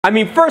I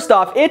mean, first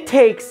off, it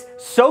takes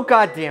so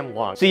goddamn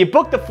long. So you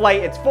book the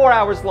flight, it's 4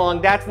 hours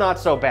long, that's not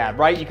so bad,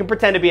 right? You can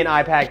pretend to be an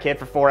iPad kid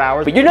for 4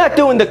 hours, but you're not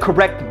doing the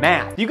correct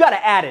math. You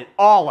gotta add it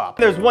all up.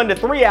 There's 1 to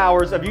 3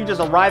 hours of you just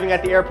arriving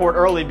at the airport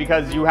early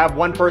because you have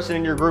one person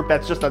in your group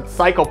that's just a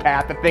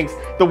psychopath that thinks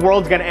the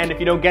world's gonna end if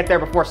you don't get there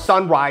before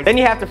sunrise. Then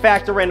you have to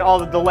factor in all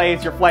the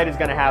delays your flight is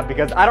gonna have,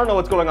 because I don't know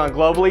what's going on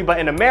globally, but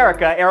in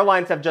America,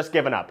 airlines have just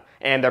given up.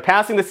 And they're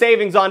passing the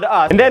savings on to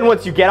us. And then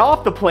once you get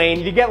off the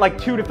plane, you get like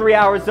 2 to 3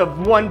 hours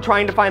of one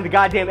trying to find the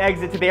goddamn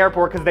exit to the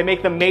airport because they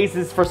make them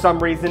mazes for some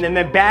reason. And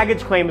then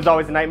baggage claim is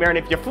always a nightmare. And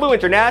if you flew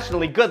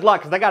internationally, good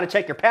luck, because I gotta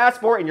check your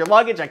passport and your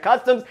luggage at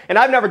customs. And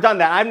I've never done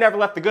that. I've never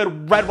left the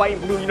good red, white,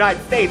 and blue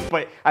United States,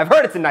 but I've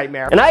heard it's a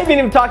nightmare. And I haven't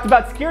even talked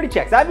about security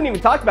checks. I haven't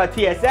even talked about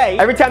TSA.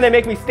 Every time they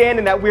make me stand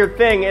in that weird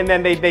thing and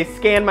then they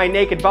scan my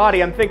naked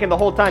body, I'm thinking the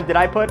whole time, did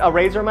I put a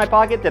razor in my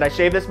pocket? Did I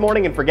shave this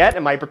morning and forget?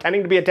 Am I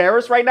pretending to be a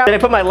terrorist right now? Did I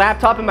put my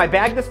laptop in my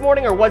bag this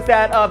morning, or was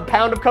that a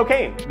pound of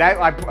cocaine?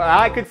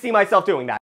 I could see myself doing that.